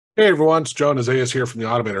Hey everyone, it's Joan Isaias here from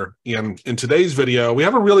the-automator. And in today's video, we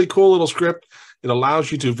have a really cool little script. It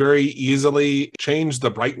allows you to very easily change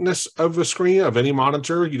the brightness of the screen of any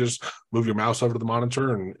monitor. You just move your mouse over to the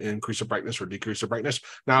monitor and increase the brightness or decrease the brightness.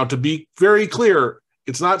 Now, to be very clear,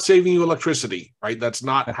 it's not saving you electricity, right? That's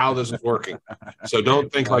not how this is working. So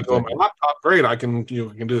don't think like, oh, my laptop, great, I can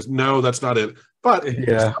do this. No, that's not it. But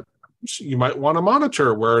Yeah. you might want a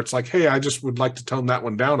monitor where it's like, hey, I just would like to tone that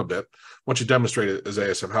one down a bit. Why don't you demonstrate it,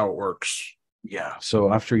 Isaias, of how it works? Yeah.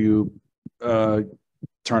 So after you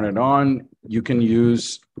turn it on, you can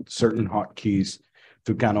use certain hotkeys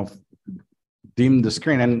to kind of dim the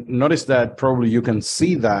screen. And notice that probably you can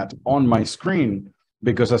see that on my screen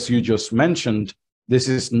because, as you just mentioned, this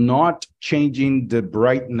is not changing the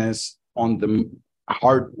brightness on the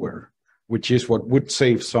hardware, which is what would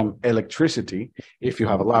save some electricity if you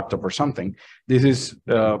have a laptop or something. This is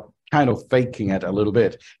kind of faking it a little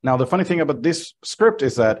bit. Now, the funny thing about this script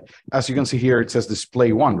is that, as you can see here, it says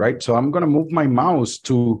display one, right? So I'm going to move my mouse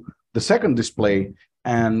to the second display.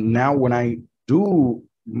 And now when I do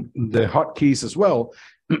the hotkeys as well,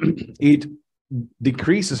 it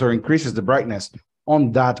decreases or increases the brightness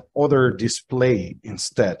on that other display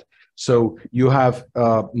instead. So you have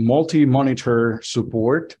multi-monitor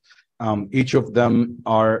support. Each of them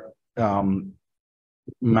are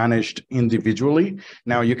managed individually.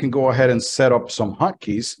 Now you can go ahead and set up some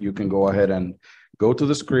hotkeys. You can go ahead and go to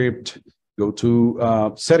the script, go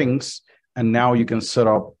to settings, and now you can set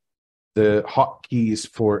up the hotkeys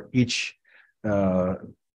for each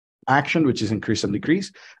action, which is increase and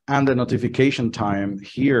decrease, and the notification time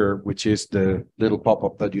here, which is the little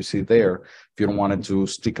pop-up that you see there. If you don't want it to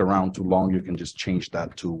stick around too long, you can just change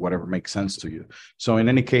that to whatever makes sense to you. So in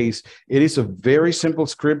any case, it is a very simple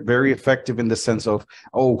script, very effective in the sense of,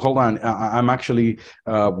 oh, hold on, I'm actually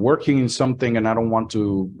working in something and I don't want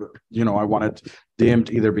to, I want it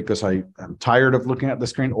dimmed either because I am tired of looking at the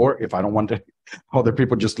screen, or if I don't want to other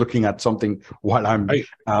people just looking at something while I'm,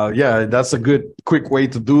 yeah, that's a good quick way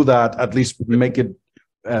to do that. At least make it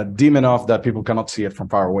dim enough that people cannot see it from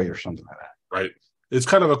far away or something like that. Right. It's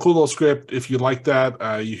kind of a cool little script. If you like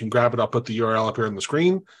that, you can grab it. I'll put the URL up here on the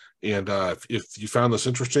screen. And if you found this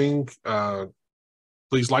interesting,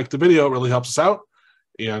 please like the video. It really helps us out.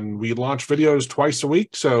 And we launch videos twice a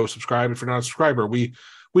week. So subscribe if you're not a subscriber. We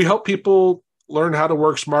help people learn how to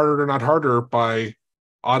work smarter and not harder by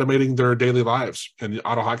automating their daily lives. And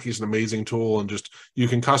AutoHotkey is an amazing tool. And just you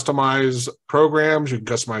can customize programs, you can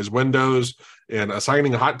customize windows, and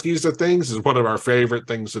assigning hotkeys to things is one of our favorite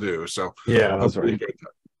things to do. So yeah, that's right.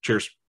 Cheers.